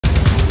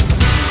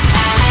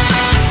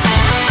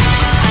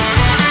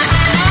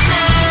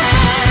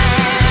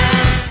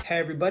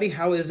everybody,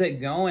 how is it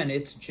going?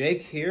 It's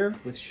Jake here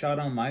with Shot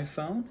on My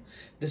Phone.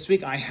 This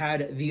week I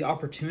had the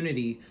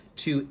opportunity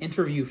to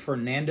interview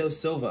Fernando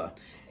Silva,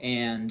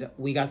 and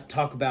we got to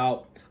talk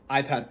about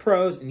iPad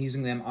Pros and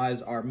using them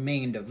as our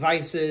main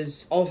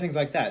devices, all things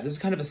like that. This is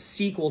kind of a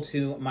sequel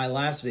to my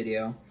last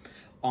video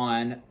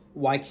on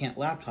why can't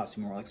laptops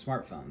be more like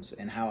smartphones,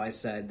 and how I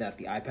said that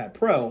the iPad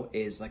Pro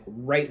is like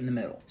right in the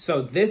middle.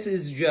 So this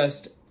is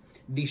just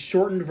the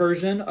shortened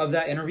version of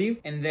that interview,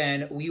 and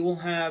then we will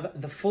have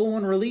the full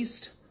one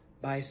released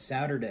by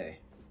Saturday.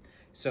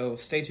 So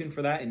stay tuned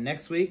for that, and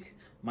next week,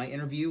 my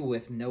interview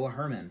with Noah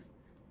Herman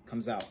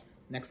comes out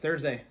next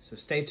Thursday. So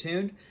stay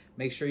tuned,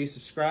 make sure you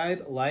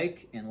subscribe,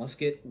 like, and let's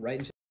get right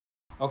into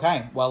it.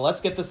 Okay, well,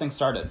 let's get this thing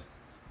started.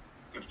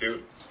 Let's do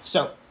it.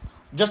 So,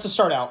 just to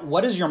start out,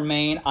 what is your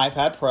main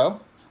iPad Pro?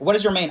 What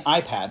is your main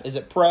iPad? Is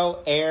it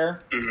Pro,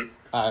 Air?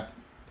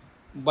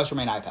 What's your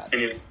main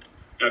iPad?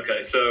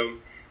 Okay, so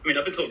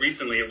up until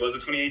recently, it was a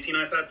 2018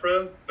 iPad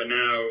Pro, but now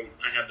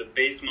I have the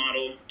base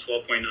model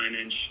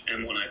 12.9-inch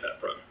M1 iPad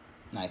Pro.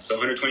 Nice. So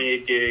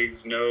 128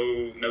 gigs,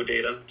 no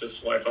data,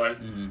 just Wi-Fi.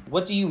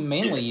 What do you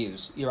mainly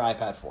use your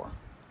iPad for?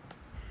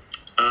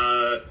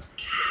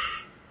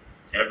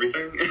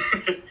 Everything.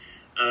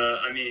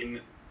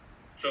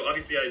 So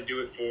obviously I do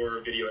it for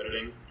video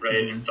editing,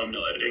 right, and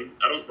thumbnail editing.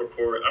 I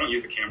don't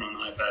use a camera on the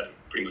iPad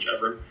pretty much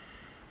ever.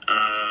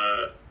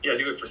 I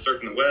do it for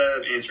surfing the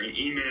web, answering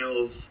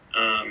emails,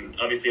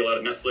 obviously a lot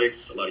of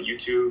Netflix, a lot of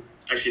YouTube.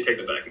 Actually, take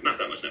that back. Not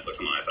that much Netflix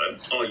on my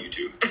iPad. All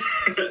YouTube.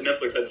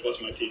 Netflix has to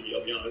watch my TV,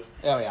 I'll be honest.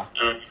 Oh, yeah.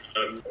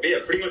 But yeah,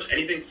 pretty much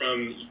anything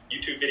from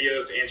YouTube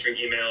videos to answering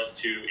emails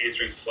to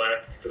answering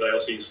Slack, because I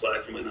also use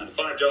Slack for my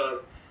 9-to-5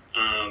 job.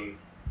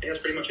 That's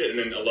pretty much it. And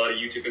then a lot of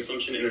YouTube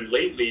consumption. And then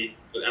lately,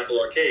 with Apple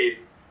Arcade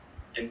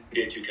and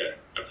NBA 2K,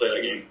 I play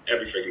that game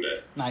every freaking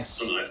day.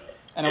 Nice. On the iPad.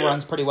 And it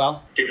runs pretty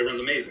well? Dude, it runs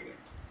amazingly.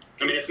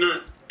 It's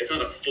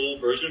not a full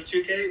version of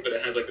 2K, but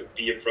it has like a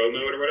Be a Pro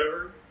mode or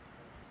whatever.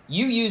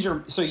 You use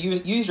your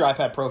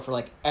iPad Pro for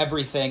like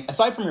everything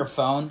aside from your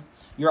phone.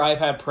 Your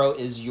iPad Pro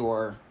is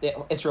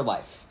it's your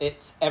life.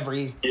 It's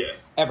everything.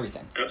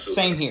 Absolutely.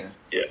 Same here.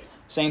 Yeah.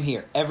 Same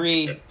here.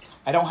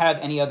 I don't have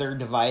any other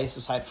device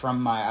aside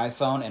from my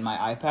iPhone and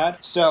my iPad.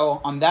 So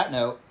on that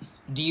note,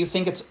 do you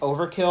think it's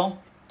overkill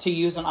to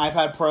use an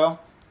iPad Pro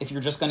if you're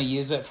just going to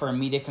use it for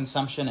media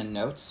consumption and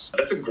notes?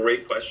 That's a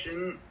great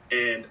question.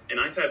 And an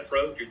iPad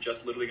Pro, if you're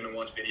just literally going to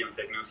watch video and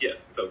take notes, yeah,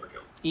 it's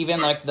overkill. Even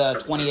like the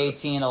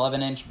 2018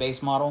 11-inch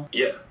base model?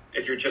 Yeah.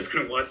 If you're just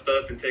going to watch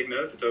stuff and take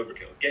notes, it's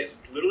overkill.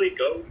 Literally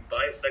go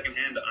buy a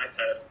secondhand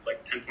iPad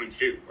like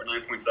 10.2 or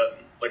 9.7.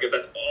 Like if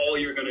that's all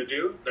you're going to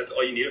do, that's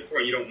all you need it for,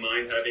 and you don't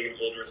mind having an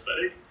older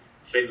aesthetic,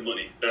 save the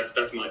money.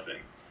 That's my thing.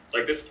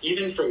 Like this,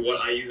 even for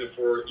what I use it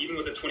for, even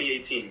with the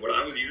 2018, what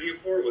I was using it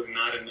for was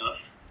not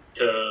enough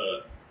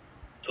to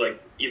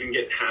like even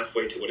get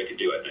halfway to what it could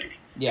do, I think,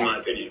 in my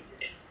opinion.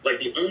 Like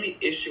the only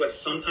issue I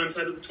sometimes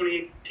had with the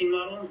 2018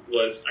 model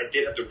was I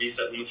did have to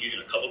reset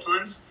LumaFusion a couple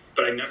times,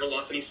 but I never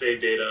lost any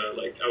save data.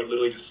 Like I would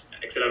literally just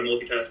exit out of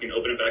multitasking,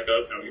 open it back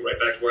up, and I'll be right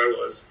back to where I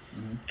was.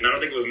 And I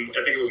think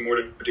it was more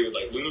to do with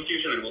like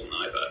LumaFusion than it was on the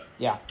iPad.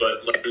 Yeah.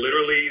 But like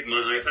literally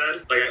my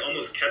iPad, like I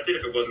almost kept it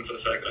if it wasn't for the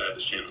fact that I have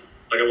this channel.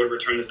 Like I would have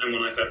returned this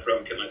M1 iPad Pro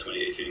and kept my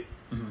 2018.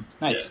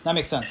 Nice. Yeah. That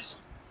makes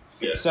sense.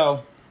 Yeah.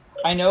 So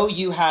I know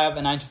you have a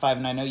 9-to-5,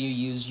 and I know you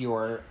use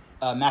your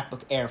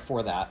MacBook Air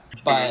for that,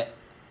 but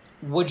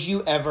would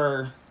you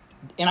ever,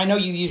 and I know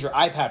you use your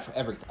iPad for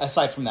everything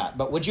aside from that,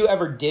 but would you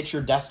ever ditch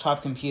your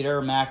desktop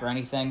computer, Mac, or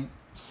anything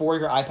for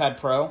your iPad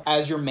Pro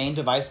as your main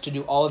device to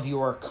do all of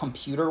your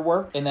computer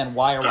work? And then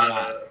why or why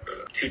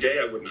not? Today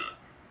I would not.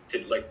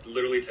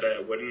 Literally today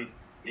I wouldn't.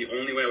 The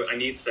only way I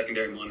need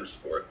secondary monitor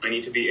support. I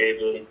need to be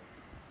able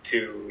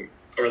to,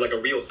 or like a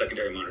real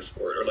secondary monitor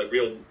support, or like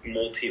real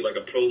like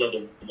a pro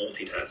level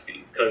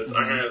multitasking. Because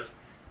I have,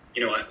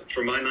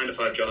 for my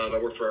 9-to-5 job, I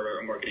work for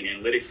a marketing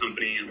analytics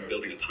company, and we're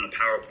building a ton of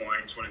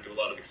PowerPoints, running through a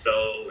lot of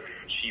Excel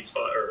and sheets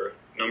or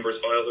numbers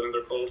files, I think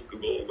they're called,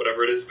 Google,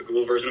 whatever it is, the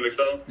Google version of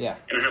Excel. Yeah.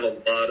 And I have a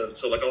lot of,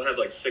 I'll have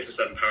like 6 or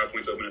 7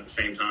 PowerPoints open at the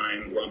same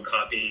time, where I'm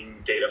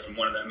copying data from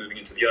one of them, moving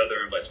into the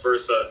other, and vice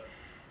versa.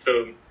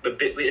 So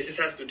it just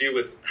has to do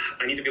with,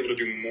 I need to be able to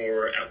do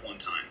more at one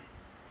time.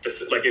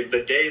 Like if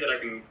the day that I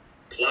can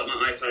plop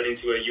my iPad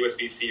into a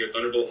USB-C or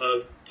Thunderbolt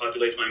hub,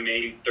 populates my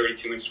main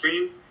 32-inch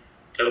screen,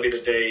 that'll be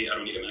the day I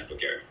don't need a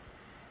MacBook Air.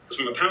 Because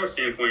from a power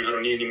standpoint, I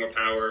don't need any more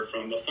power.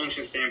 From a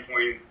function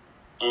standpoint,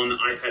 on the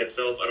iPad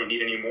itself, I don't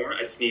need any more. I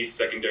just need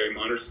secondary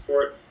monitor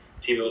support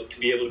to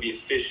be able to be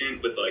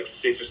efficient with like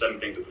 6 or 7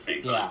 things at the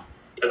same time,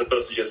 as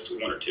opposed to just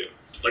 1 or 2.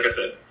 Like I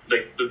said,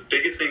 like the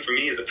biggest thing for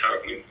me is a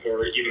PowerPoint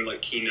or even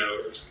like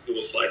Keynote or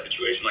Google Slide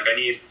situation. Like I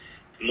need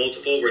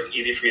multiple where it's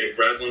easy for me to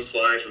grab one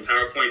slide from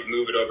PowerPoint,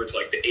 move it over to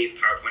like the 8th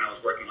PowerPoint I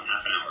was working on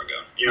half an hour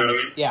ago. You know what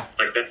I mean? Yeah.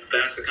 Like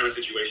that's the kind of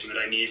situation that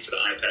I need for the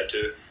iPad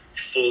to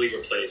fully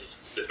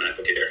replace this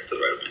MacBook Air to the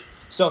right of me.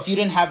 So if you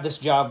didn't have this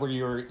job where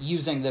you were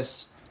using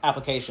this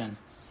application,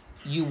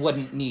 you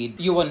wouldn't need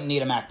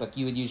a MacBook.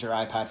 You would use your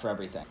iPad for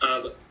everything.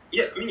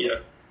 Yeah.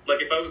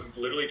 Like if I was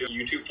literally doing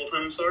YouTube full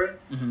time,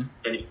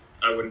 then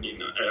I wouldn't need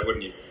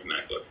a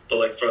MacBook. But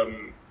like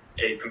from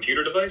a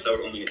computer device, I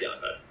would only need the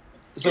iPad.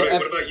 So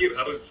what about you?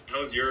 How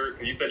was your?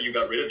 Because you said you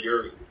got rid of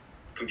your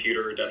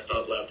computer,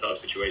 desktop, laptop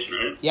situation,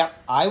 right? Yeah,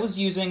 I was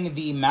using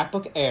the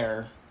MacBook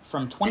Air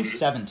from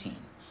 2017,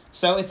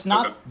 so it's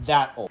not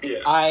that old.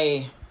 Yeah.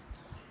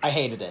 I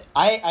hated it.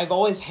 I've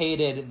always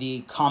hated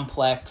the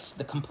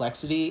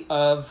complexity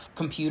of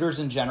computers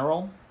in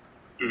general.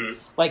 Mm-hmm.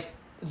 Like,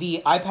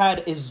 the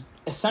iPad is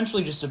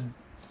essentially just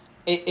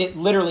it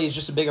literally is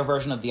just a bigger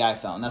version of the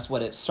iPhone. That's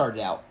what it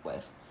started out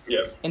with.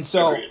 Yeah. And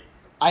so agreed.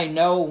 I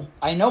know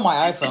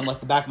my iPhone like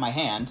the back of my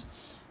hand,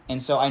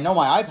 and so I know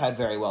my iPad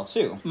very well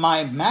too.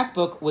 My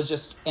MacBook was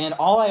just, and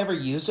all I ever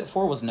used it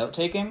for was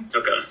note-taking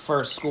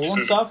for school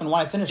and stuff. And when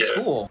I finished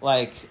school,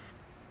 like,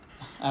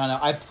 I don't know,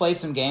 I played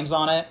some games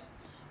on it.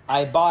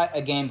 I bought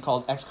a game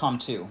called XCOM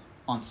 2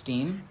 on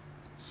Steam,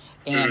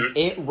 and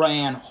it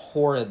ran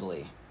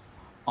horribly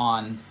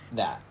on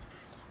that.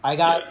 I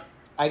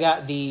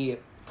got the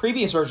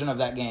previous version of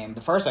that game,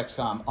 the first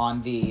XCOM,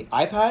 on the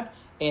iPad,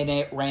 and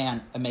it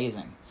ran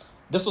amazing.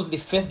 This was the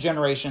 5th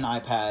generation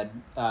iPad,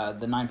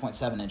 the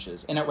 9.7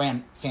 inches, and it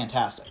ran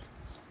fantastic.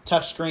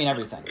 Touchscreen,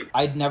 everything.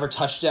 I'd never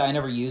touched it. I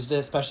never used it,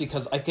 especially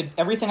because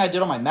everything I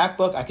did on my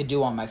MacBook, I could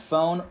do on my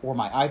phone or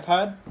my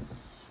iPad.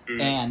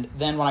 And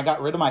then when I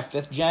got rid of my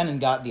 5th gen and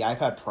got the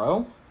iPad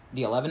Pro,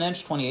 the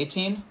 11-inch,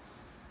 2018,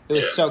 it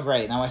was so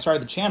great. Now, when I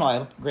started the channel, I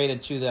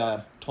upgraded to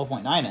the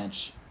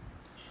 12.9-inch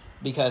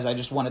because I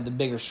just wanted the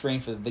bigger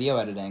screen for the video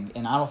editing.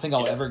 And I don't think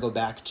I'll ever go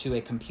back to a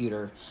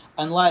computer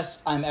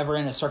unless I'm ever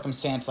in a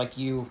circumstance, like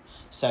you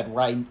said,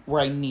 where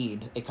I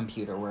need a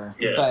computer.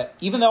 But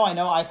even though I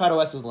know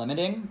iPadOS is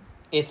limiting,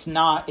 it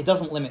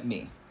doesn't limit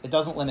me. It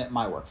doesn't limit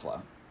my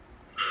workflow.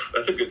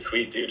 That's a good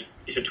tweet, dude.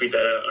 You should tweet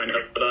that out. I know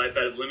the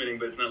iPad is limiting,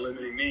 but it's not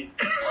limiting me.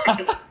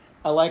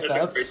 I like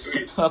that.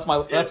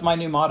 That's my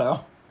new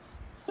motto.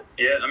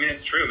 Yeah, I mean,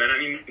 it's true, man. I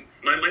mean,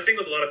 my thing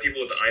with a lot of people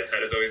with the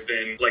iPad has always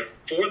been, like,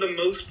 for the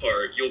most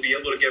part, you'll be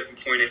able to get from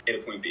point A to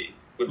point B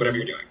with whatever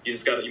you're doing.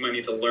 You might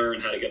need to learn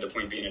how to get to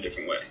point B in a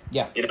different way.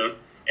 Yeah. You know?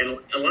 And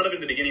a lot of it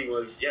in the beginning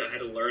was, I had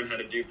to learn how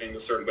to do things a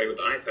certain way with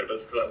the iPad, but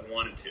that's because I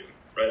wanted to,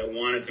 right? I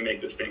wanted to make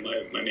this thing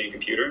my main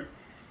computer.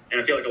 And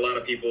I feel like a lot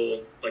of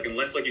people, like,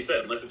 unless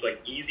it's, like,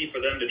 easy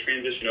for them to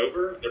transition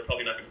over, they're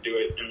probably not going to do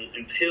it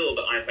until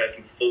the iPad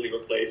can fully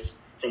replace,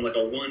 from, like,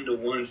 a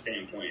one-to-one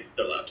standpoint,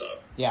 their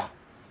laptop. Yeah,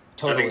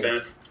 totally. I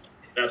think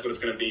that's what it's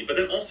going to be. But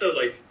then also,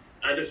 like,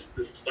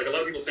 like, a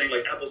lot of people saying,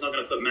 like, Apple's not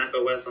going to put Mac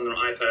OS on their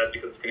iPads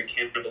because it's going to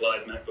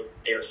cannibalize MacBook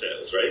Air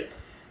sales, right?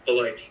 But,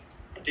 like,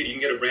 dude, you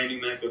can get a brand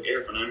new MacBook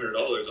Air for $900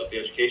 off the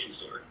education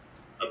store.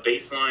 A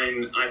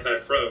baseline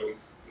iPad Pro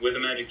with a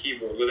Magic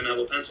Keyboard, with an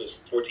Apple Pencil, is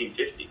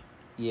 $1,450.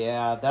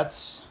 Yeah,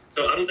 that's...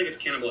 So I don't think it's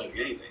cannibalizing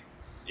anything,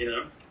 you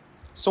know?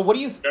 So what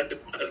do you... That's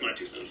my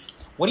 2 cents.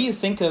 What do you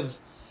think of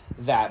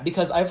that?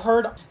 Because I've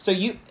heard... So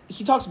he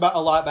talks a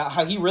lot about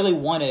how he really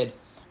wanted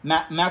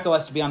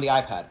macOS to be on the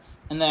iPad.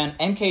 And then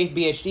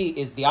MKBHD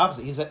is the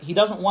opposite. He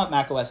doesn't want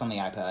macOS on the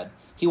iPad.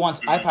 He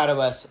wants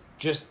iPadOS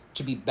just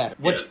to be better.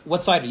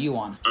 What side are you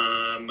on?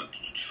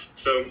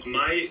 So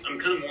I'm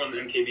kind of more on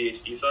the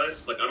MKBHD side.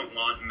 Like, I don't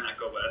want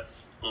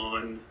macOS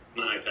on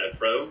my iPad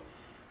Pro.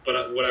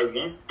 But what I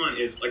want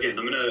is, again,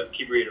 I'm going to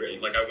keep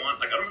reiterating, I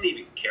don't really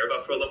even care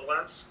about pro-level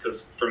apps,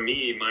 because for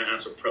me, my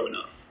apps are pro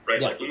enough,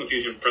 right? Yeah. Like,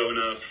 LumaFusion, pro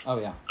enough. Oh,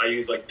 yeah. I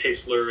use,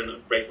 Pixlr and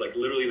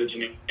literally the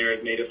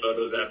generic native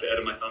photos app to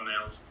edit my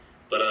thumbnails.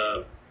 But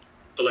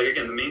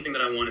again, the main thing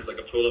that I want is, a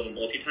pro-level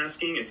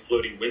multitasking and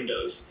floating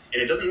windows.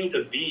 And it doesn't need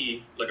to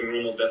be, a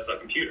normal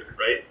desktop computer,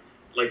 right?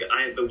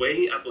 The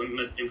way Apple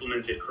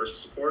implemented cursor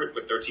support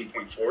with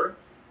 13.4,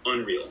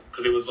 unreal.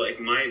 Because it was,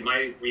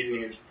 my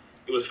reasoning is,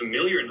 it was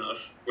familiar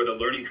enough where the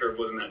learning curve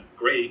wasn't that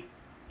great,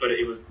 but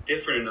it was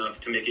different enough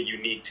to make it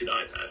unique to the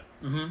iPad.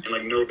 Mm-hmm.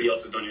 And nobody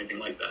else has done anything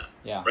like that.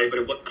 Yeah. Right? But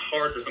it wasn't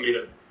hard for somebody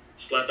to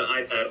slap the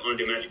iPad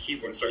onto a Magic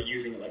Keyboard and start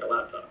using it like a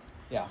laptop.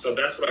 Yeah. So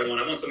that's what I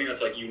want. I want something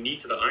that's unique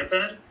to the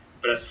iPad,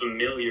 but as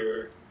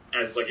familiar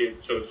as so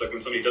it's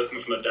when somebody does come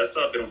from a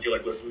desktop, they don't feel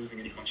like they're losing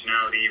any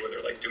functionality or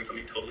they're doing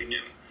something totally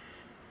new.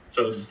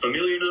 So it's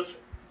familiar enough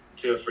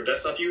for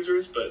desktop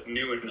users, but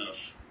new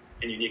enough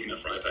and unique enough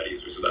for iPad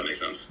users, so that makes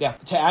sense. Yeah.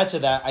 To add to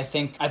that, I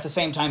think at the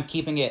same time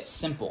keeping it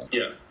simple.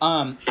 Yeah.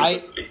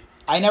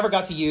 I never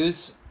got to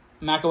use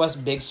macOS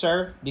Big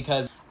Sur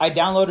because I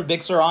downloaded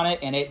Big Sur on it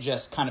and it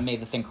just kind of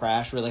made the thing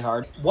crash really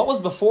hard. What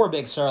was before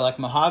Big Sur,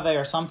 Mojave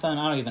or something?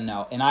 I don't even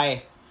know. And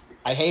I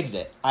hated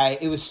it.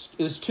 It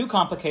was too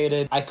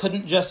complicated. I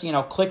couldn't just,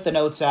 click the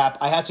Notes app.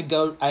 I had to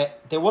go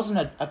at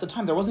the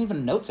time there wasn't even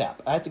a Notes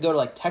app. I had to go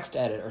to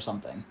TextEdit or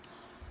something.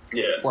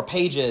 Yeah. Or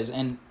Pages,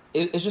 and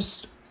it's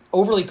just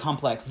overly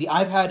complex. The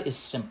iPad is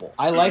simple.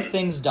 I like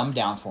things dumbed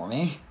down for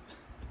me.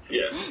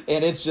 Yeah.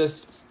 And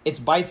it's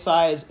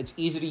bite-sized, it's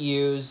easy to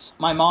use.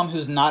 My mom,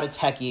 who's not a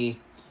techie,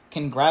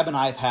 can grab an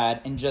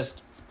iPad and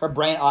her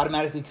brain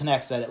automatically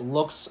connects that it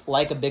looks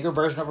like a bigger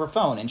version of her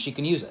phone and she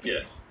can use it.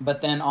 Yeah.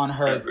 But then on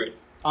her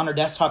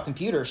desktop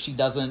computer, she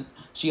only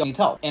needs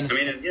help. And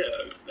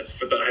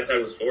that's what the iPad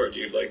was for,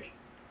 dude.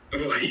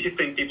 Why do you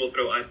think people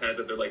throw iPads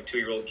at their like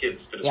 2-year-old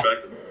kids to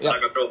distract them? Yeah. They're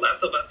not gonna throw a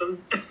laptop at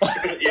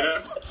them. You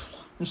know?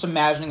 I'm just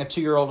imagining a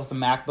 2-year-old with a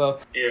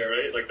MacBook. Yeah,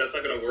 right? Like, that's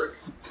not gonna work.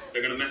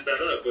 They're gonna mess that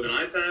up. With an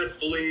iPad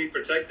fully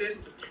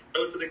protected, just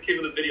throw it to the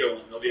kid with a video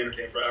on. They'll be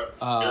entertained for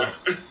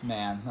hours.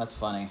 Man, that's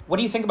funny. What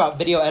do you think about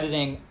video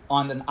editing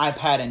on an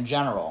iPad in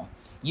general,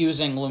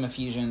 using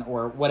LumaFusion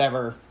or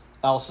whatever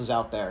else is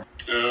out there?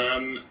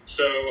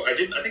 So I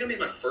think I made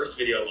my first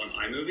video on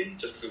iMovie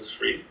just because it was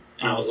free.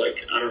 And I was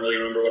like, I don't really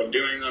remember what I'm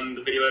doing on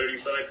the video editing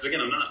side. Because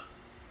again, I'm not,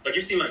 like,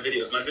 you've seen my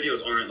videos. My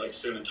videos aren't like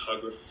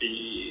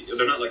cinematography.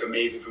 They're not like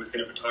amazing from a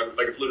cinematography.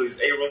 Like, it's literally just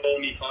A-roll,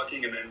 me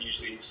talking, and then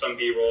usually some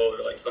B-roll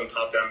or like some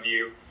top-down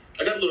view.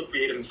 I got a little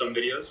creative in some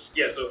videos.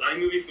 Yeah, so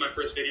iMovie for my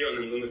first video and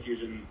then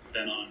LumaFusion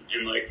then on.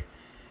 And like,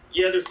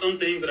 yeah, there's some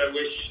things that I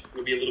wish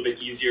would be a little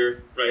bit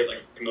easier, right?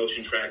 Like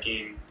motion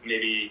tracking,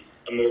 maybe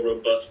a more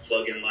robust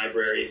plugin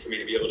library for me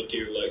to be able to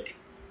do like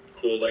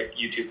cool like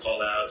YouTube call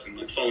outs and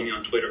like follow me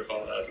on Twitter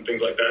call outs and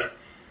things like that.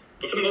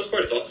 But for the most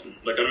part, it's awesome.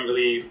 Like,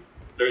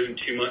 there isn't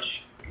too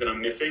much that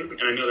I'm missing.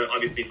 And I know that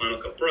obviously Final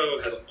Cut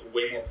Pro has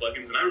way more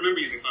plugins. And I remember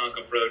using Final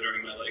Cut Pro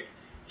during my like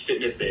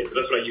fitness days, because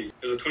that's what I used.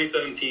 It was a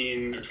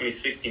 2017 or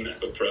 2016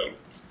 MacBook Pro.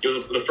 It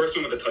was the first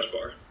one with a touch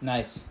bar.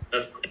 Nice.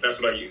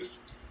 That's what I used.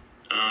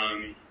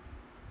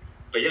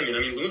 But yeah, I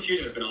mean,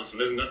 LumaFusion has been awesome.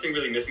 There's nothing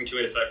really missing to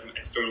it aside from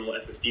external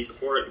SSD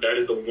support. That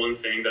is the one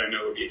thing that I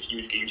know would be a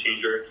huge game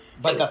changer.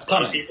 But that's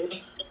coming. A lot of people.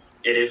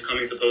 It is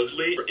coming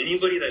supposedly. For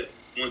anybody that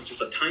wants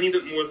just a tiny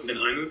bit more than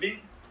iMovie,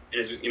 and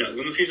is,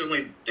 LumaFusion is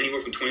only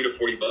anywhere from $20 to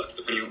 $40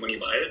 depending on when you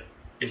buy it.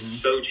 It's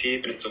so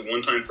cheap and it's a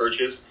one-time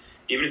purchase.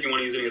 Even if you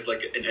want to use it as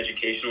like an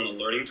educational and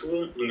a learning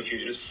tool,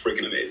 LumaFusion is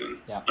freaking amazing.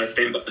 Yeah. I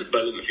stand by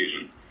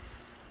LumaFusion.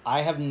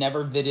 I have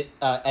never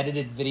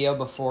edited video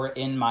before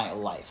in my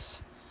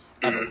life,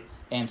 ever.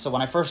 And so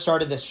when I first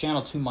started this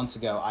channel 2 months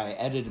ago, I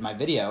edited my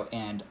video,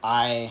 and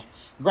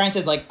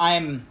granted, like,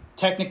 I'm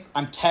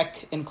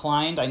tech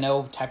inclined, I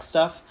know tech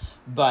stuff,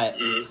 but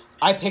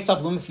I picked up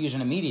LumaFusion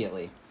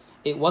immediately.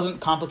 It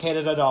wasn't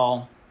complicated at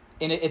all,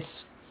 and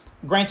it's,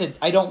 granted,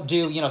 I don't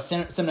do,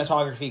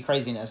 cinematography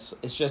craziness.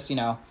 It's just,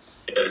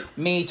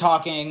 me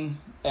talking,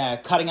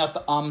 cutting out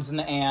the ums and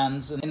the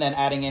ands, and then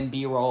adding in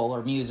B-roll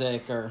or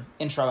music or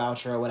intro,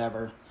 outro,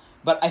 whatever.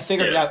 But I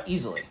figured it out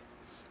easily.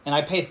 And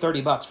I paid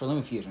 $30 for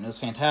LumaFusion. It was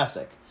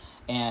fantastic.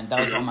 And that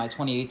was on my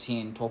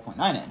 2018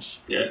 12.9 inch.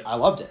 Yeah. I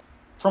loved it.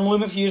 From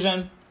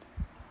LumaFusion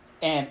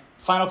and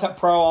Final Cut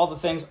Pro, all the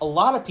things, a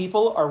lot of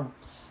people are,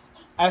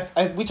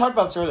 we talked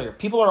about this earlier,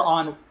 people are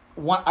on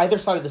either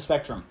side of the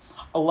spectrum.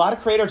 A lot of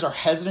creators are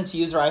hesitant to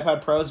use their iPad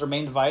Pro as their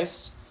main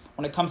device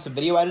when it comes to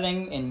video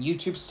editing and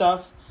YouTube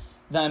stuff.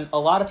 Then a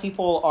lot of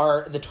people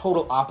are the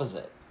total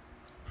opposite.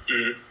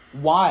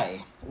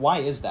 Why? Why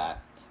is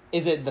that?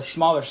 Is it the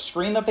smaller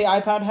screen that the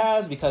iPad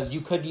has? Because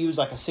you could use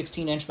like a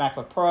 16-inch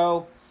MacBook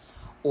Pro,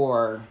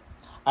 or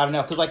I don't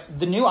know. Because like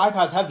the new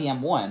iPads have the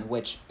M1,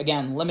 which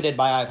again limited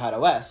by iPad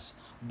OS,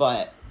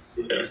 but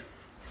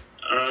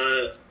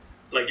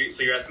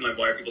so you're asking like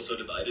why are people so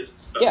divided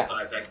about the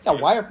iPad?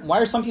 Yeah. Why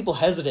are some people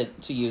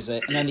hesitant to use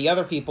it, and then the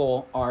other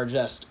people are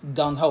just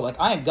gung ho? Like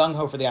I am gung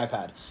ho for the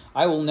iPad.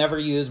 I will never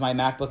use my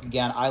MacBook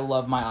again. I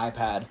love my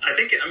iPad. I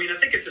think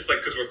it's just like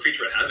because we're a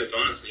creature of habits.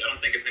 Honestly, I don't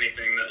think it's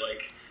anything that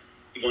like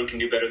one can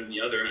do better than the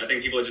other. I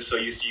think people are just so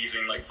used to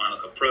using like Final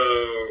Cut Pro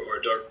or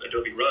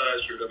Adobe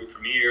Rush or Adobe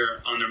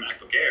Premiere on their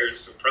MacBook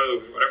Airs or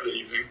Pros or whatever they're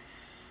using,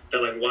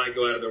 that like why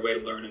go out of their way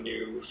to learn a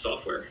new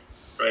software,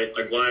 right?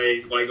 Like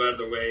why go out of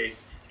their way,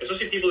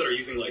 especially people that are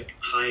using like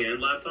high-end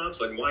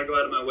laptops, like why go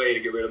out of my way to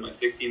get rid of my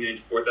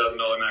 16-inch $4,000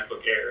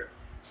 MacBook Air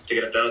to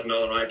get a $1,000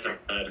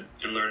 iPad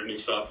and learn a new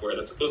software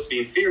that's supposed to be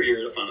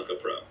inferior to Final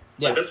Cut Pro?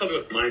 Yeah. Like that's probably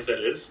what the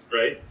mindset is,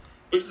 right?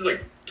 Which is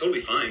like totally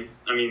fine.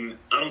 I mean,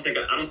 I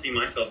don't see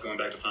myself going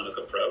back to Final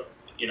Cut Pro,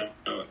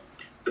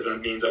 because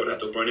that means I would have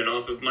to run it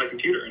off of my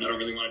computer, and I don't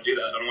really want to do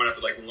that. I don't want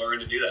to have to like learn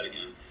to do that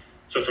again.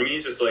 So for me,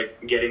 it's just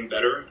like getting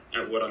better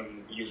at what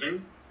I'm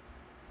using,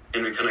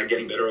 and then kind of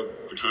getting better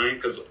over time.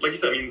 Because like you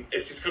said, I mean,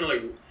 it's just kind of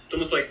like it's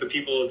almost like the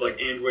people of like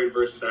Android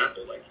versus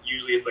Apple. Like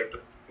usually, it's like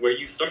where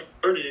you started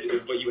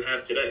is what you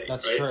have today.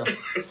 That's right?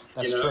 true.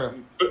 That's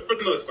true. But for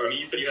the most part, I mean,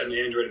 you said you had an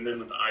Android and then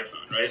with the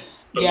iPhone, right?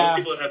 But most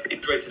people that have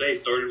Android today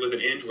started with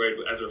an Android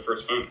as their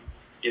first phone,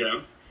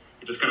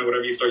 It's just kind of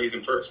whatever you start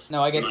using first.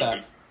 No, I get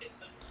that.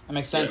 That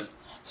makes sense.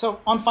 Yeah. So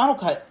on Final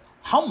Cut,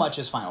 how much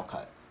is Final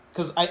Cut?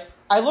 Because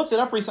I looked it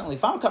up recently.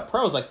 Final Cut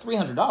Pro is like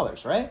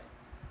 $300, right?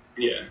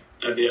 Yeah.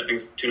 I think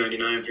it's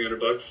 $299,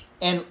 $300.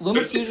 And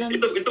LumaFusion?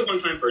 It's a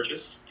one-time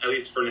purchase, at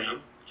least for now.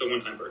 It's a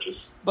one-time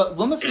purchase. But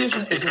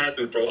LumaFusion it has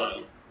been for a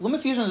while.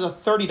 LumaFusion is a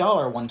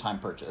 $30 one-time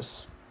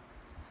purchase.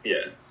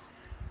 Yeah.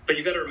 But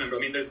you got to remember, I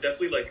mean, there's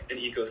definitely like an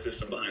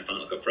ecosystem behind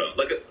Final Cut Pro.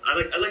 Like,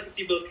 I like to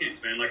see both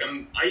camps, man. Like,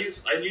 I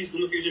use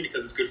LumaFusion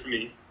because it's good for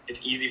me. It's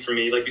easy for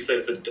me. Like you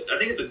said, I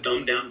think it's a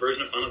dumbed down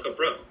version of Final Cut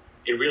Pro.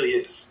 It really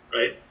is,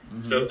 right?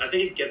 Mm-hmm. So I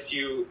think it gets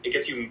you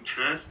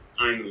past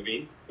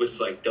iMovie, which is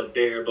like the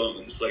bare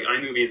bones. Like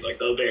iMovie is like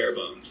the bare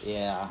bones.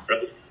 Yeah.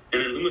 Right.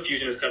 And then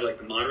LumaFusion is kind of like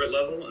the moderate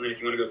level. And then if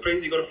you want to go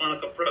crazy, you go to Final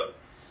Cut Pro.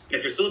 And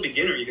if you're still a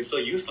beginner, you can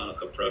still use Final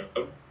Cut Pro,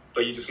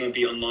 but you just won't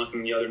be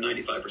unlocking the other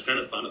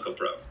 95% of Final Cut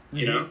Pro,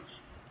 you know?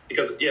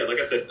 Because, yeah, like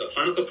I said,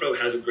 Final Cut Pro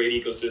has a great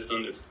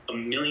ecosystem. There's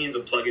millions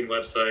of plugin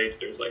websites.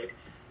 There's, like,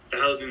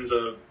 thousands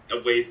of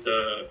ways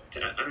to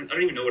I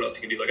don't even know what else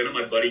you can do. Like, I know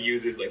my buddy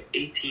uses, like,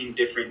 18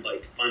 different,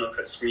 like, Final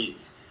Cut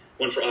screens.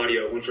 One for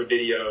audio, one for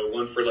video,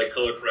 one for, like,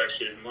 color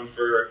correction, one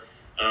for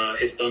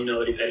his thumbnail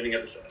that he's editing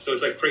at the set. So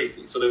it's, like,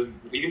 crazy. So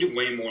you can do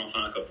way more on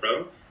Final Cut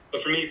Pro.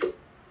 But for me,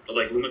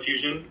 like,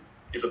 LumaFusion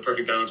is a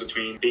perfect balance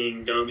between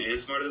being dumb and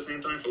smart at the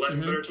same time, for lack of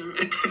a better term.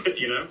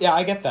 You know? Yeah,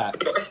 I get that.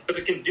 Because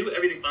it can do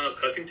everything Final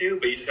Cut can do,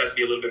 but you just have to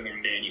be a little bit more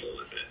manual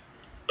with it.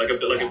 Like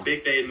a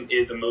big thing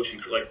is the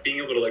motion. Like being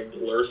able to like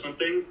blur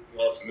something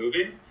while it's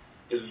moving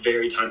is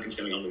very time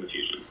consuming on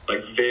LumaFusion.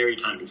 Like very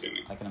time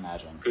consuming. I can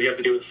imagine. Because you have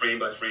to do it frame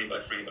by frame by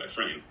frame by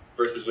frame.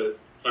 Versus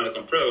with Final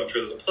Cut Pro, I'm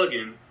sure there's a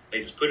plugin.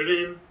 Like just put it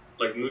in,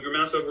 like move your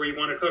mouse over where you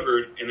want it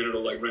covered, and then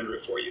it'll like render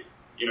it for you.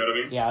 You know what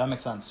I mean? Yeah, that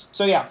makes sense.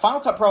 So yeah, Final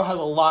Cut Pro has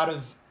a lot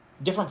of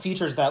different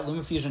features that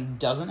LumaFusion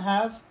doesn't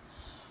have.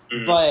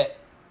 But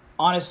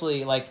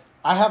honestly, like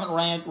I haven't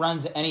run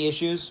into any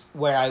issues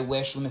where I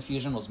wish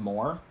LumaFusion was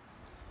more.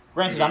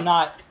 Granted, I'm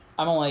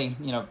only,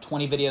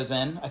 20 videos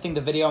in. I think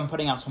the video I'm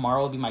putting out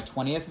tomorrow will be my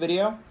 20th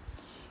video.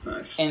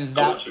 Nice. And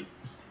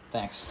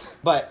thanks.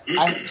 But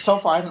so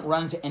far I haven't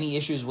run into any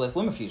issues with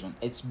LumaFusion.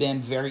 It's been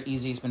very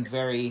easy.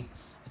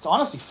 It's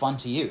honestly fun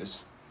to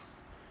use.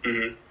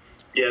 Mm-hmm.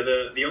 Yeah,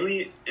 the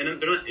only, and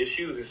they're not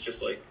issues, it's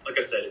just like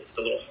I said, it's just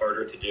a little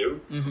harder to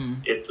do.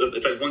 It's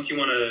like once you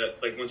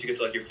get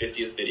to like your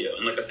 50th video,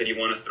 and like I said, you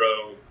want to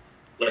throw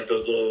like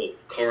those little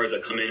cards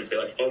that come in and say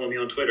like, follow me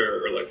on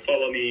Twitter, or like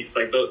follow me. It's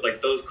like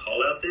those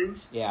call out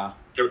things. Yeah.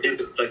 They're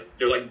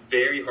like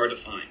very hard to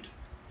find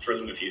for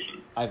LumaFusion.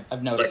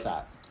 I've noticed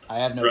that. I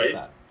have noticed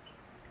that.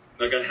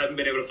 Like I haven't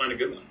been able to find a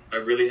good one. I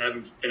really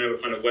haven't been able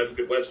to find a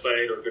good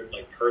website or a good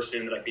like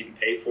person that I can even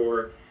pay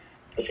for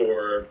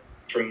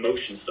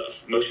motion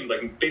stuff. Motion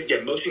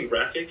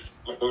graphics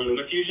on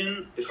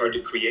LumaFusion is hard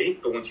to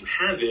create, but once you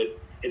have it,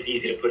 it's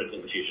easy to put it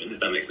in LumaFusion, if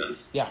that makes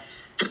sense. Yeah.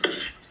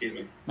 Excuse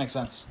me. Makes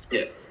sense.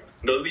 Yeah.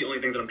 Those are the only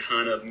things that I'm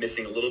kind of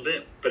missing a little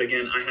bit. But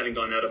again, I haven't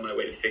gone out of my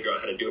way to figure out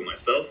how to do it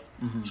myself.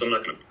 So I'm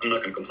not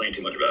gonna complain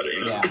too much about it,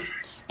 you know? Yeah.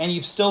 And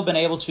you've still been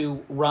able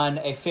to run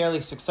a fairly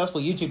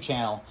successful YouTube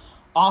channel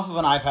off of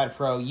an iPad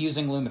Pro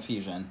using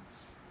LumaFusion.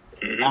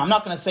 I'm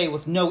not going to say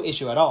with no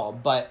issue at all,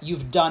 but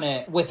you've done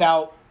it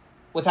without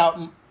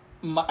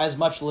as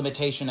much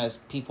limitation as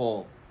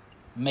people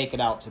make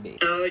it out to be.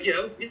 Yeah,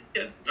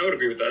 I would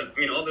agree with that. I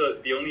mean,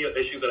 the only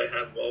issues that I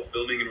have while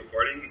filming and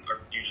recording are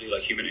usually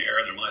like human error,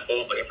 and they're my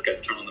fault. Like I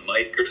forget to turn on the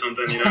mic or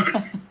something, you know,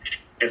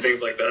 and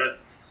things like that.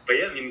 But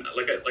yeah, I mean,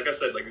 like I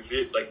said,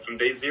 like from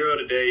day 0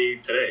 to day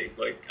today,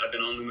 like I've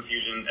been on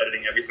LumaFusion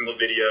editing every single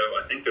video.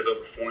 I think there's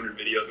over 400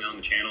 videos now on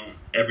the channel.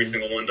 Every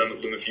single one done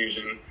with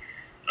LumaFusion.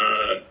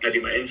 I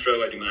do my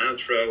intro, I do my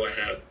outro. I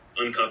have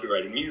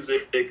uncopyrighted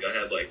music. I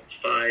have like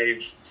 5,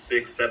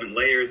 6, 7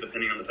 layers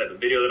depending on the type of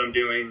video that I'm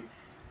doing.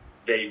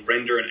 They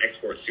render and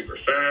export super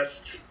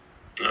fast.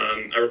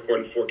 I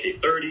record in 4K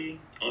 30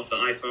 off the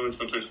iPhone,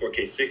 sometimes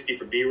 4K 60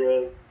 for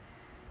B-roll.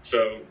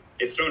 So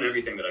it's thrown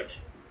everything that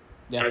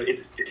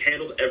it's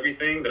handled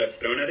everything that I've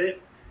thrown at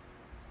it,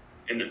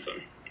 and then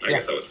some. I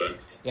guess I would say.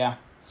 Yeah,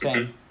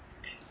 same.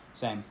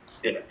 Same.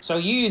 Yeah. So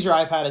you use your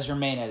iPad as your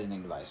main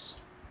editing device.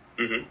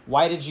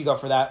 Why did you go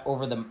for that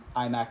over the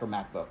iMac or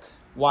MacBook?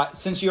 Why,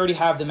 since you already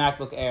have the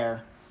MacBook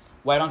Air,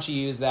 why don't you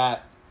use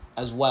that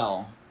as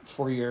well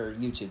for your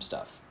YouTube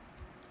stuff?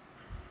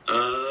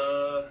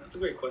 That's a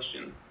great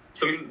question.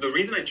 So I mean, the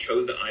reason I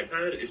chose the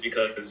iPad is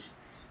because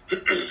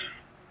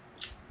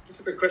that's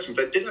a great question.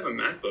 Because I did have a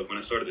MacBook when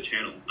I started the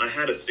channel. I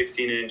had a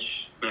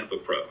 16-inch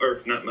MacBook Pro, or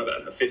not my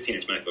bad, a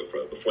 15-inch MacBook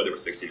Pro before there were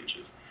 16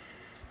 inches.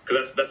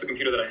 Because that's the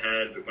computer that I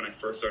had when I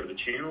first started the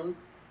channel,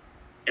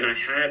 and I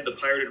had the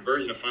pirated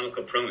version of Final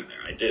Cut Pro in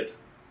there. I did.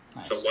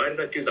 Nice. So why did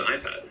I choose the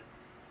iPad?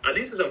 I think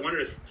it's because I wanted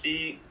to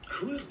see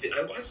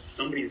I watched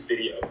somebody's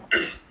video.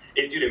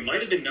 It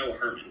might have been Noah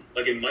Herman.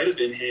 Like, it might have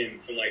been him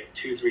from, like,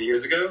 2-3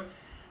 years ago.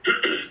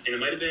 And it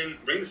might have been,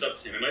 bring this up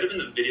to him, it might have been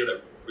the video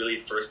that really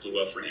first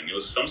blew up for him. It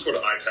was some sort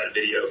of iPad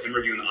video, him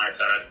reviewing the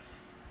iPad.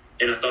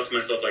 And I thought to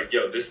myself, like,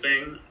 yo, this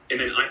thing. And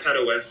then iPad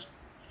OS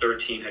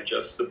 13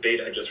 the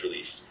beta had just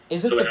released.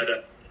 Is it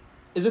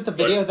the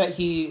video that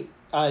he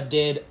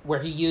did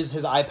where he used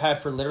his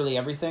iPad for literally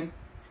everything?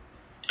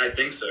 I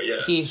think so,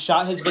 yeah. He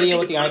shot his video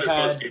with the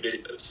iPad.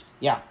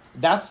 Yeah.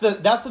 That's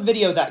the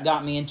video that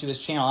got me into his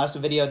channel. That's the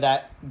video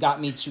that got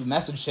me to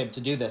message him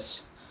to do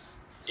this.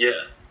 Yeah,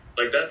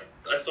 like that.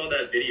 I saw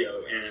that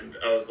video and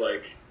I was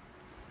like,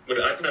 but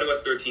the iPad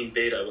OS 13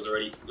 beta was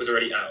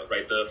already out,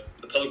 right? The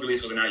public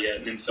release wasn't out yet,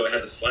 and then so it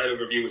had the slide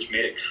overview, which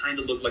made it kind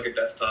of look like a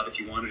desktop if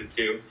you wanted it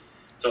to.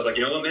 So I was like,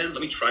 you know what, man?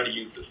 Let me try to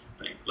use this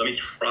thing. Let me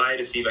try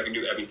to see if I can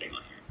do everything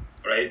on here,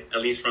 right?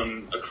 At least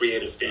from a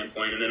creative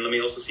standpoint, and then let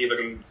me also see if I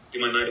can do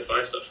my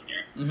 9-to-5 stuff from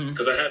here.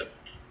 Because I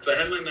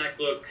had my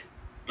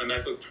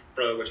MacBook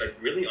Pro, which I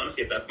really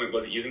honestly at that point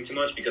wasn't using too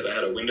much because I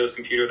had a Windows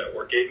computer that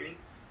work gave me,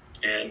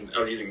 and I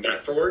was using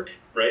that for work,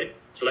 right?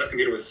 So that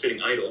computer was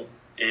sitting idle.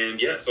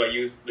 And yeah, so I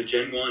used the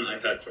Gen 1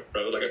 iPad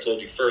Pro, like I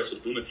told you first,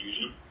 with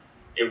LumaFusion.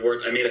 It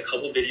worked. I made a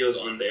couple videos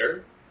on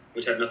there,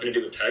 which had nothing to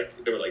do with tech.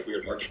 They were like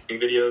weird marketing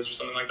videos or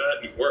something like that,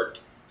 and it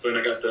worked. So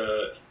then I got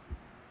the,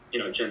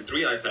 Gen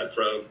 3 iPad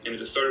Pro, and I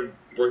just started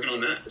working on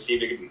that to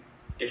see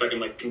if I can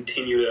like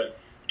continue to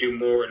do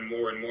more and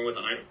more and more with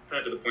the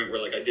iPad to the point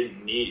where like I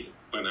didn't need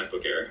my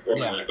MacBook Air or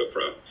my MacBook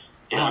Pro,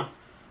 you know?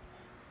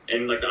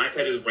 And like the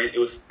iPad it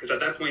was, because at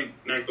that point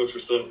MacBooks were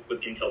still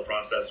with Intel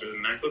processors,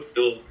 and MacBooks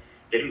still,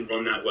 they didn't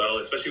run that well,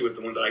 especially with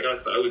the ones that I got,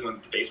 because I always went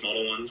with the base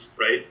model ones,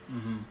 right?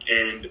 Mm-hmm.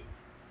 And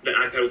the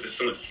iPad was just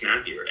so much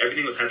snappier.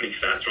 Everything was happening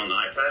faster on the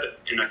iPad,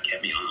 and that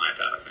kept me on the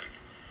iPad, I think.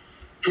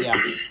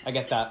 Yeah, I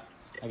get that.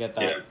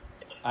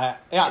 Yeah.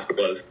 It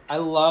was. I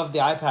love the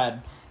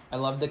iPad. I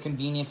love the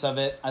convenience of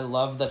it. I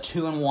love the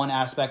 2-in-1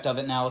 aspect of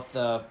it now with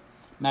the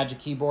Magic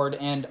Keyboard,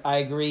 and I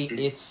agree,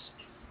 it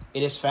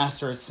is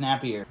faster, it's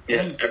snappier.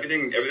 Yeah,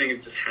 everything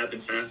just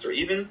happens faster.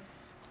 Even,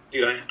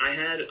 dude,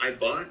 I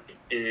bought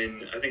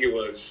in, I think it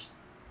was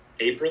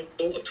April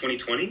of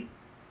 2020.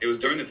 It was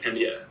during the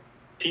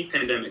peak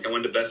pandemic. I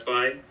went to Best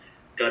Buy,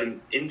 got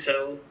an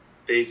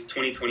Intel-based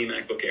 2020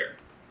 MacBook Air.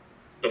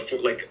 Before,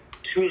 like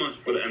 2 months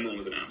before the M1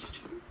 was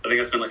announced. I think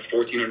I spent like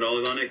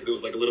 $1,400 on it because it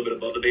was like a little bit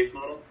above the base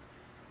model.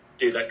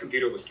 Dude, that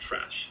computer was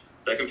trash.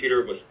 That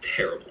computer was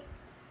terrible.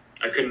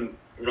 I couldn't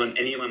run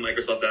any of my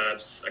Microsoft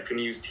apps. I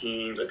couldn't use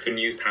Teams. I couldn't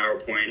use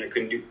PowerPoint. I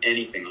couldn't do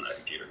anything on that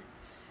computer.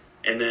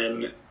 And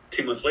then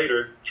 2 months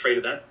later,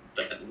 traded that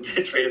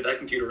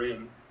computer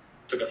in,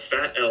 took a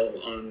fat L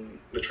on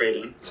the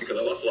trade-in because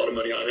I lost a lot of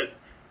money on it,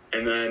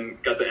 and then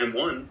got the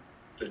M1,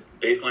 the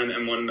baseline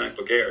M1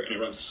 MacBook Air, and it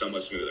runs so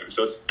much smoother.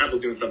 So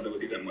Apple's doing something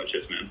with these M1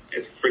 chips, man.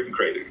 It's freaking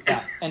crazy.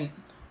 Yeah, and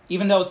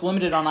even though it's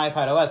limited on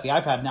iPad OS, the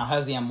iPad now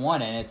has the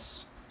M1, and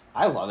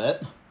I love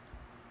it.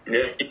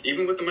 Yeah,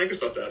 even with the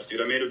Microsoft apps, dude.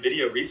 I made a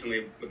video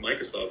recently with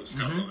Microsoft, which is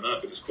kind of blowing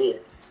up, which is cool.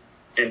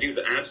 And, dude,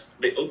 the apps,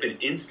 they open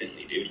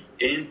instantly, dude.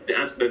 The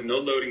apps, there's no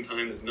loading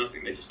time, there's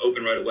nothing. They just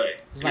open right away.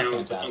 Isn't that now,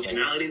 fantastic? The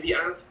functionality of the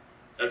app,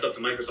 that's up to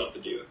Microsoft to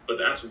do. But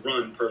the apps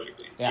run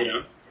perfectly, you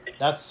know?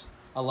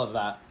 I love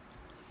that.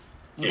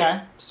 Okay,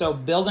 yeah. So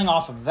building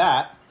off of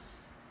that,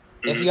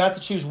 if you had to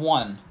choose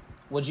one,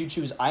 would you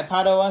choose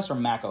iPad OS or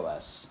Mac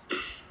OS?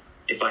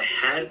 If I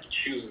had to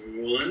choose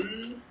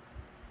one,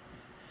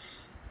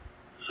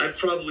 I'd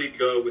probably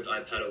go with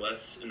iPad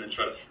OS and then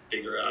try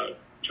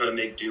to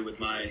make do with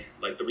my,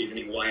 like, the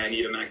reasoning why I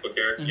need a MacBook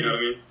Air. Mm-hmm. You know what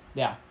I mean?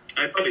 Yeah.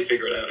 I'd probably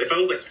figure it out. If I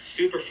was, like,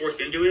 super forced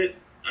into it,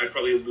 I'd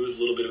probably lose a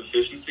little bit of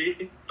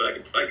efficiency, but I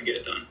could get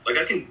it done. Like,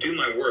 I can do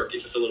my work,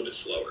 it's just a little bit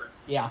slower.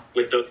 Yeah.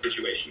 With those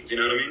situations, you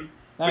know what I mean?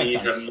 That makes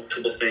sense. We need to have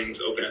multiple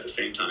things open at the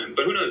same time.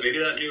 But who knows, maybe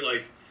that new,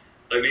 like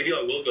maybe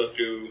I will go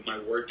through my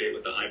workday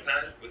with the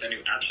iPad, with that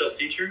new app shelf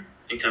feature,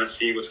 and kind of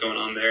see what's going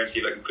on there and see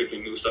if I can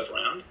quickly move stuff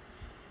around.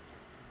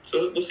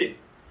 So we'll see.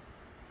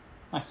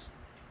 Nice.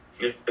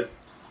 Yeah.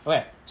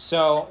 Okay,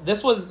 so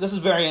this is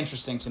very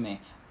interesting to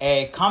me.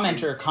 A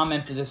commenter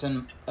commented this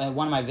in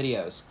one of my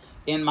videos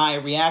in my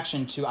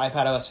reaction to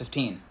iPad OS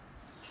 15.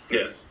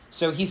 Yeah.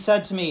 So he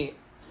said to me,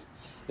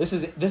 this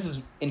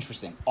is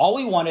interesting. All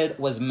we wanted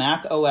was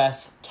Mac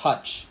OS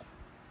Touch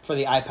for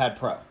the iPad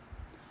Pro.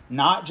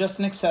 Not just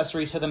an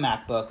accessory to the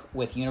MacBook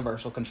with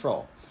universal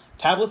control.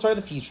 Tablets are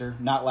the future,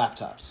 not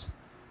laptops.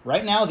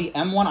 Right now, the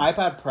M1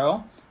 iPad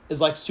Pro is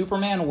like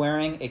Superman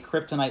wearing a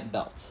kryptonite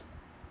belt.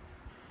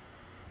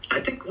 I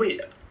think,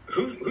 wait,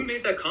 who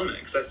made that comment?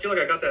 Because I feel like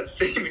I got that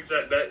same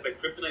exact, the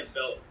kryptonite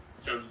belt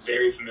sounds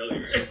very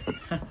familiar.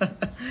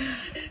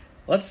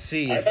 Let's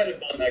see. I had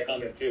it on that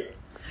comment too.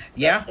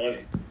 Yeah? That's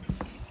funny.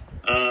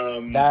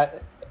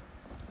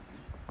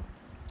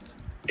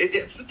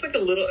 It's like a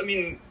little, I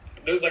mean,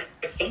 there's like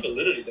some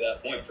validity to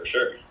that point for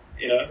sure,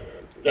 you know?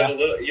 There's a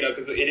little, you know,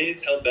 because it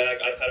is held back.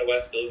 iPad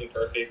OS still isn't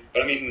perfect.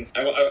 But I mean,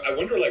 I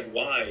wonder like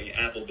why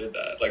Apple did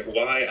that. Like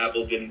why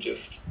Apple didn't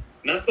just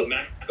not put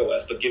Mac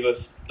OS, but give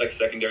us like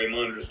secondary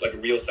monitors, like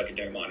real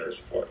secondary monitor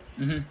support.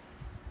 Mm-hmm.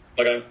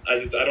 Like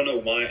I don't know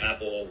why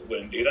Apple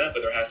wouldn't do that,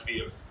 but there has to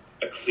be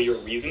a clear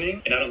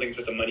reasoning, and I don't think it's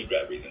just a money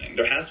grab reasoning.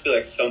 There has to be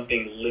like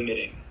something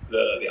limiting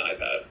the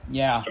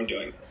iPad from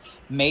doing it.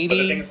 Maybe. But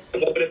the thing is,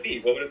 what would it be?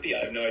 What would it be? I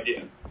have no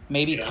idea.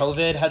 Maybe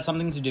COVID had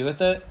something to do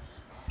with it.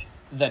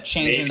 The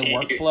change in the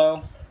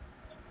workflow.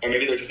 Or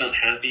maybe they're just not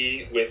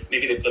happy with,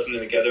 maybe they put something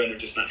together and they're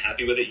just not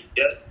happy with it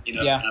yet. You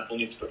know, Apple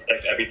needs to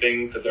protect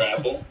everything because they're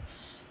Apple.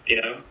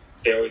 You know,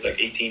 they're always like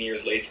 18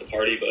 years late to the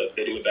party, but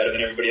they do it better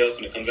than everybody else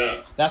when it comes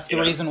out. That's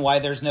the reason why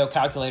there's no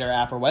calculator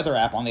app or weather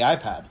app on the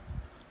iPad.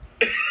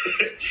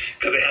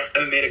 Because they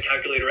haven't made a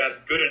calculator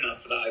app good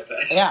enough for the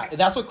iPad. Yeah,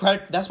 that's what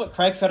Craig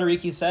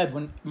Federighi said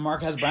when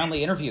Marquez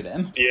Brownlee interviewed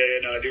him. Yeah,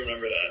 no, I do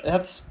remember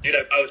that. Dude,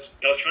 I was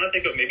trying to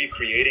think of maybe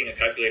creating a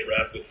calculator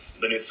app with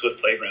the new Swift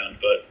Playground,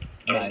 but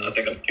I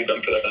think I'm too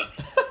dumb for that.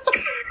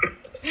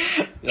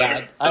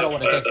 Yeah, I don't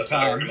want to take the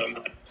time.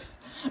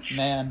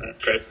 Man,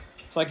 that's great.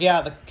 It's like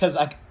because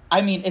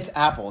I mean it's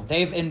Apple.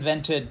 They're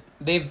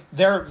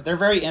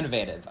very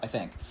innovative. I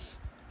think.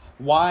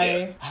 Why?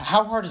 Yeah.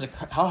 How hard is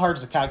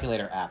a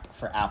calculator app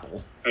for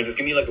Apple? Or just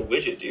give me like a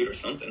widget, dude, or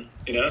something,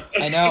 you know?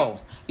 I know.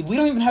 We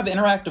don't even have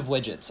interactive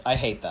widgets. I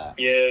hate that.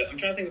 Yeah, I'm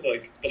trying to think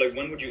of but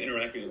when would you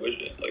interact with your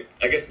widget? Like,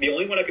 I guess the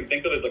only one I can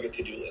think of is like a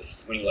to-do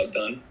list when you're like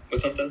done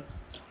with something.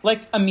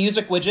 Like a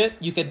music widget,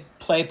 you could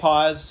play,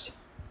 pause.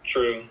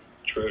 True.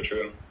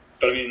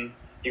 But I mean,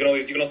 you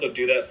can also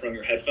do that from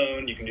your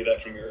headphone. You can do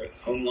that from your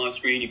home lock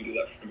screen. You can do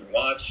that from your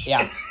watch.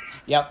 Yeah.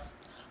 Yep.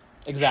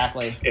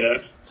 Exactly. You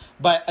know?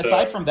 But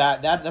aside from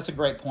that's a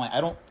great point.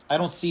 I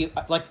don't see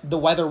like the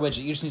weather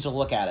widget. You just need to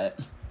look at it.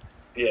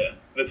 Yeah,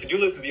 the to-do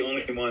list is the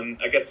only one,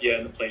 I guess,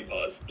 and the plane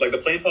pause. Like, the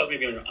plane pause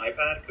maybe on your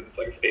iPad, because it's,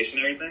 like, a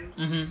stationary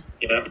thing,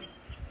 you know?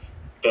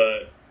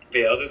 But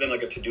yeah, other than,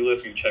 like, a to-do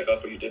list where you check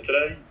off what you did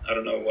today, I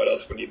don't know what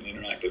else would need an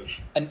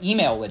interactive. An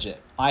email widget.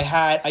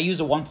 I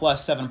used a OnePlus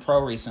 7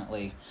 Pro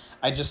recently.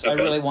 I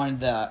really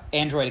wanted the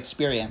Android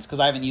experience, because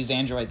I haven't used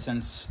Android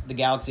since the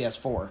Galaxy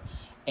S4.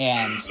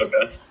 And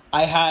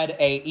I had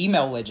a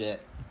email widget.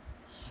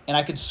 And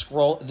I could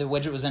scroll, the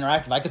widget was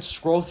interactive. I could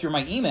scroll through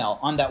my email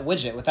on that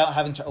widget without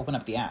having to open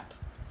up the app.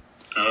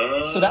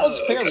 So that was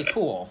fairly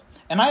cool.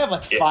 And I have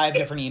like 5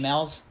 different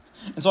emails.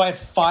 And so I had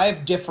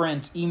 5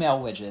 different email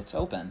widgets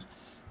open.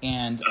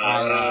 And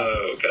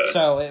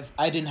so if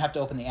I didn't have to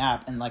open the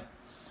app and like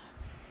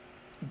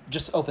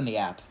just open the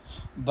app.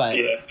 But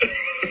it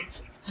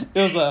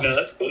was a... No,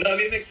 that's cool. No, I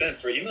mean, it makes sense.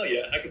 For email,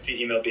 I can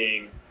see email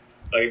being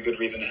like a good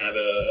reason to have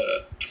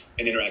an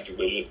interactive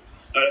widget.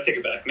 I take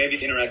it back. Maybe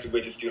interactive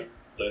widgets do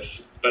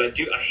this, but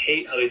I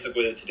hate how they took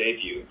away the Today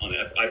View on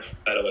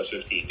iPad OS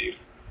 15, dude.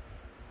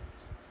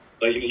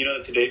 Like, you know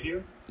the Today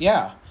View?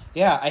 Yeah,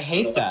 I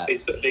hate that.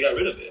 They got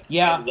rid of it.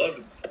 Yeah. I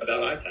love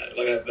about iPad.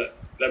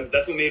 Like,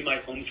 that's what made my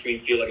home screen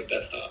feel like a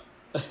desktop.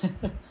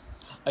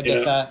 I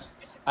get that.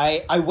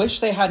 I wish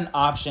they had an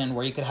option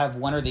where you could have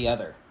one or the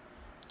other.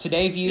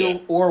 Today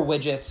View or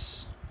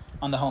widgets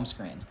on the home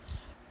screen.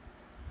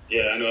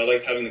 Yeah, I know. I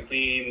liked having the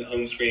clean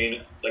home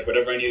screen, like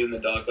whatever I needed in the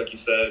dock, like you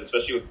said,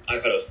 especially with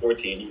iPad OS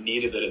 14, you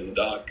needed it in the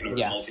dock in order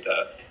to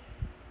multitask.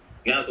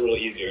 Now it's a little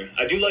easier.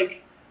 I do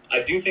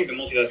think the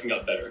multitasking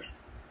got better.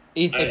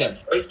 It did.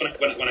 At first,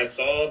 when I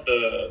saw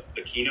the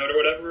keynote or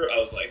whatever, I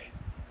was like,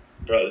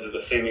 bro, this is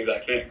the same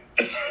exact thing.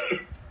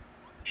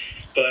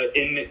 But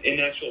in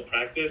actual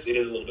practice, it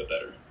is a little bit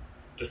better.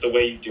 Just the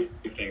way you do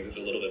things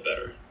is a little bit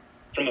better.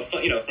 From a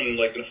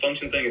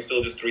function thing, it's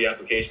still just 3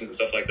 applications and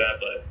stuff like that,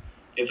 but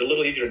it's a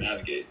little easier to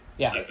navigate.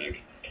 Yeah, I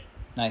think.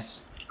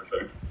 Nice.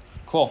 Perfect.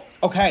 Cool.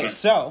 Okay,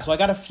 so I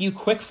got a few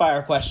quick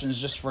fire questions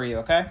just for you.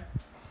 Okay.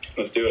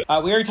 Let's do it. We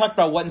already talked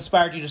about what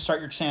inspired you to start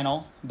your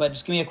channel, but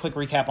just give me a quick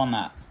recap on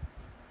that.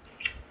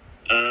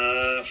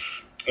 Well,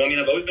 I mean,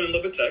 I've always been in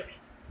love with tech.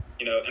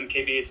 You know,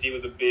 MKBHD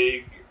was a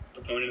big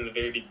proponent in the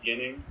very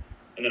beginning.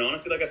 And then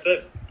honestly, like I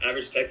said,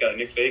 average tech guy,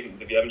 Nick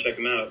Fagans, if you haven't checked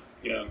him out,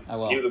 you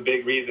know, he was a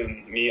big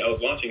reason, I was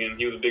watching him,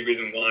 he was a big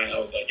reason why I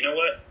was like, you know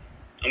what?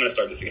 I'm going to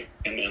start this again,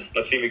 man.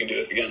 Let's see if we can do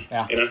this again.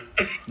 Yeah. You know?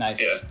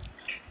 Nice.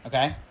 Yeah.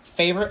 Okay.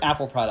 Favorite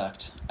Apple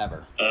product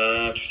ever?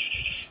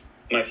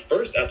 My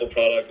first Apple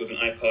product was an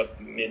iPod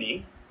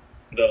Mini,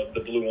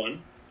 the blue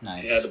one.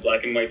 Nice. It had the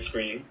black and white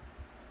screen.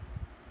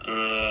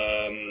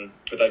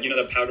 With that, you know,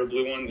 the powder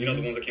blue one? You know,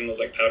 the ones that came in those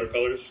like powder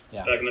colors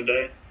back in the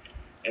day?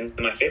 And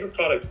my favorite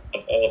product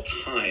of all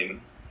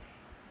time,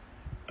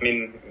 I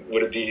mean,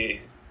 would it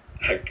be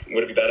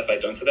bad if I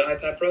don't say the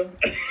iPad Pro?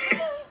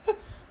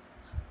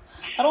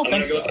 I don't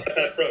think so. I'm going to go with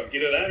iPad Pro.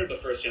 Either that or the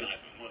first gen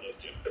iPhone, one of those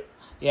two.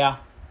 Yeah.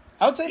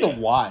 I would say the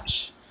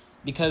watch,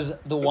 because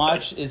the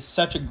watch is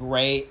such a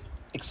great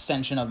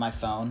extension of my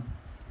phone.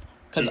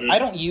 Because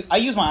I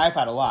use my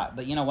iPad a lot,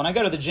 but, you know, when I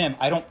go to the gym,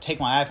 I don't take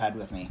my iPad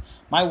with me.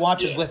 My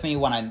watch is with me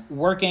when I'm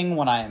working,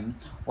 when I'm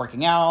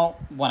working out,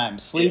 when I'm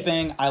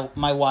sleeping.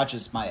 My watch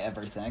is my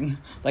everything.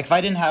 Like, if I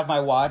didn't have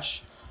my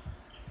watch,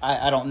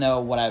 I don't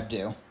know what I would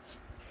do.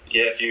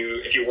 Yeah, if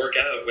you work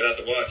out without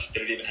the watch,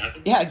 did it even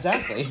happen? Yeah,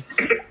 exactly.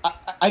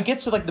 I get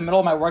to, like, the middle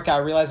of my workout,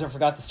 I realize I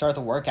forgot to start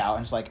the workout,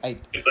 and it's like...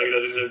 it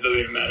doesn't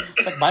even matter.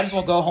 It's like, might as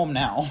well go home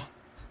now.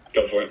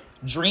 Go for it.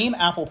 Dream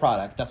Apple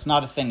product that's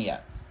not a thing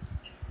yet.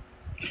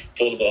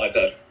 Foldable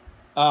iPad.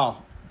 Oh,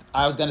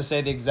 I was going to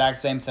say the exact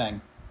same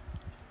thing.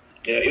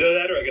 Yeah, either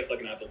that or I guess like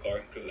an Apple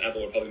car, because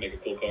Apple would probably make a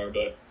cool car,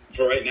 but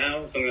for right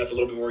now, something that's a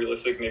little bit more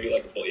realistic, maybe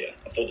like a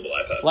foldable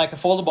iPad. Like a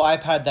foldable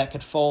iPad that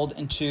could fold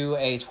into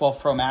a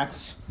 12 Pro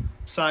Max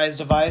size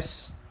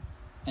device,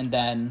 and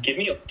then... Give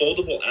me a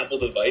foldable Apple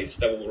device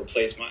that will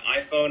replace my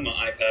iPhone, my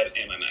iPad,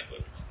 and my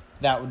MacBook.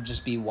 That would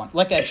just be one.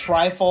 Like a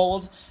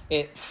trifold,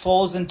 it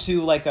folds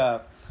into like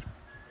a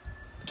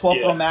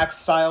 12 Pro Max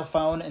style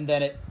phone, and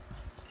then it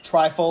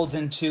trifolds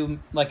into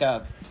like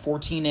a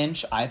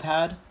 14-inch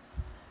iPad.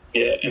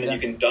 Yeah, and then you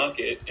can dock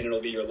it, and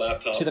it'll be your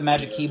laptop. To the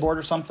Magic Keyboard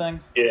or something?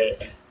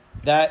 Yeah.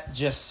 That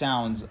just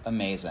sounds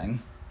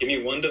amazing. Give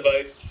me one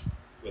device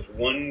with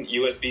one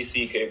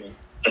USB-C cable.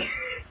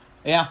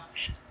 Yeah.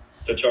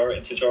 To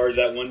charge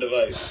that one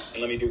device,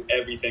 and let me do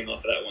everything off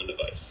of that one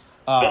device.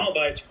 Then I'll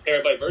buy a 2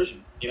 terabyte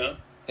version, you know?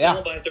 Yeah. Then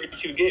I'll buy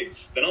 32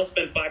 gigs. Then I'll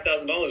spend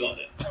 $5,000 on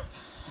it.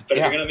 But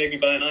if you're gonna make me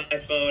buy an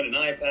iPhone, an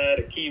iPad,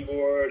 a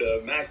keyboard,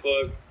 a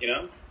MacBook,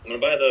 I'm gonna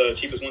buy the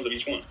cheapest ones of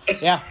each one.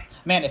 Yeah,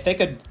 man. If they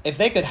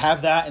could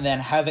have that and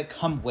then have it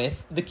come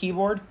with the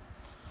keyboard,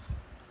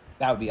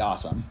 that would be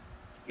awesome.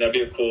 That'd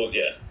be a cool,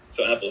 yeah.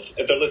 So Apple,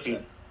 if they're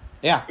listening,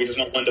 yeah, we just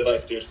want one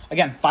device, dude.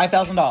 Again,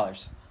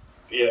 $5,000.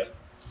 Yeah.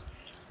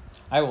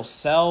 I will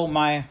sell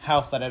my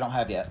house that I don't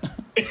have yet.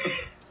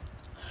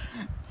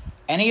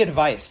 Any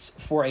advice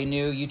for a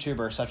new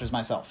YouTuber such as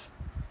myself?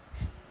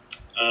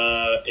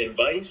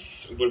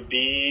 Advice would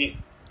be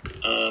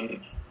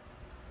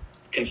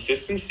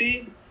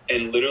consistency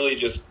and literally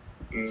just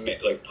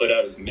put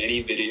out as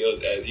many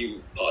videos as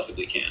you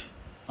possibly can.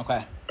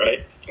 Okay.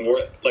 Right?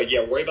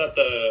 Worry about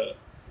the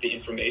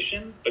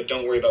information, but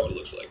don't worry about what it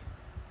looks like.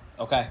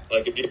 Okay.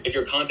 Like if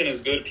your content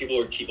is good, people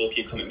will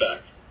keep coming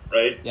back.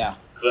 Right? Yeah.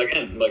 Because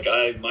again,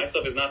 my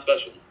stuff is not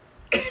special.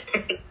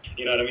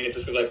 You know what I mean? It's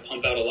just because I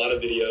pump out a lot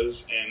of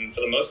videos, and for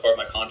the most part,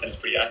 my content is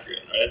pretty accurate,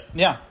 right?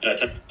 Yeah.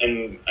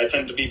 And I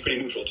tend to be pretty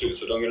neutral too,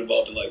 so don't get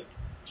involved in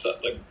stuff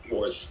like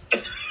wars.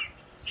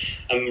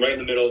 I'm right in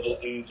the middle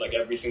in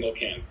every single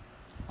camp.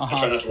 I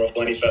try not to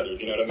ruffle any feathers.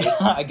 You know what I mean?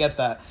 I get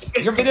that.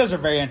 Your videos are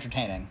very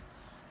entertaining.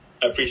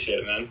 I appreciate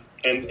it, man.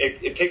 And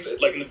it takes in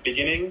the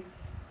beginning,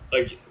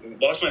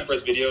 watch my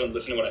first video and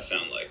listen to what I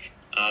sound like.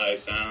 I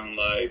sound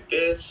like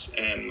this,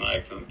 and my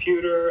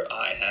computer,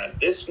 I had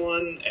this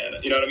one,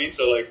 and you know what I mean?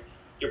 So,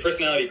 your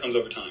personality comes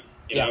over time,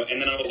 you know?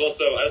 And then I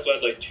also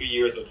had 2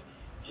 years of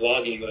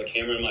vlogging with a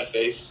camera in my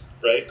face,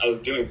 right? I was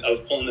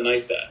pulling the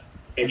nice dad,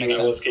 thinking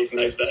I was Casey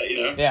Neistat,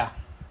 you know? Yeah.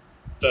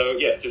 So,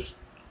 yeah, just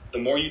the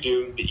more you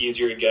do, the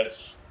easier it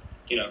gets,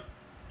 and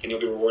you'll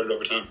be rewarded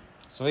over time.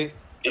 Sweet.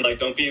 And,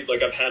 don't be,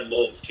 I've had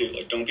lulls, too.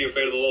 Don't be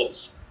afraid of the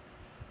lulls.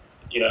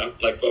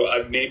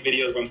 I've made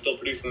videos where I'm still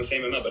producing the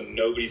same amount, but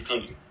nobody's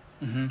coming,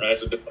 right?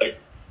 So just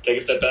take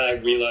a step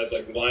back, realize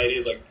why it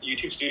is.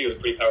 YouTube Studio is a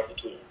pretty powerful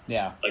tool.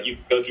 Yeah. You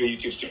go through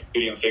YouTube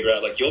Studio and figure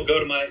out you'll go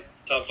to my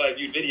top 5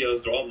 viewed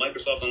videos. They're all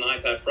Microsoft on the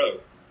iPad Pro.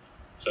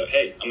 So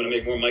hey, I'm gonna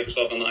make more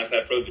Microsoft on the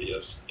iPad Pro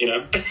videos.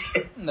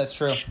 That's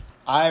true.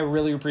 I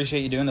really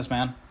appreciate you doing this,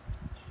 man.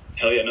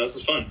 Hell yeah, no, this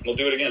was fun. We'll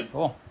do it again.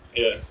 Cool.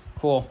 Yeah.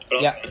 Cool.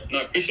 But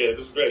I appreciate it.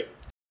 This is great.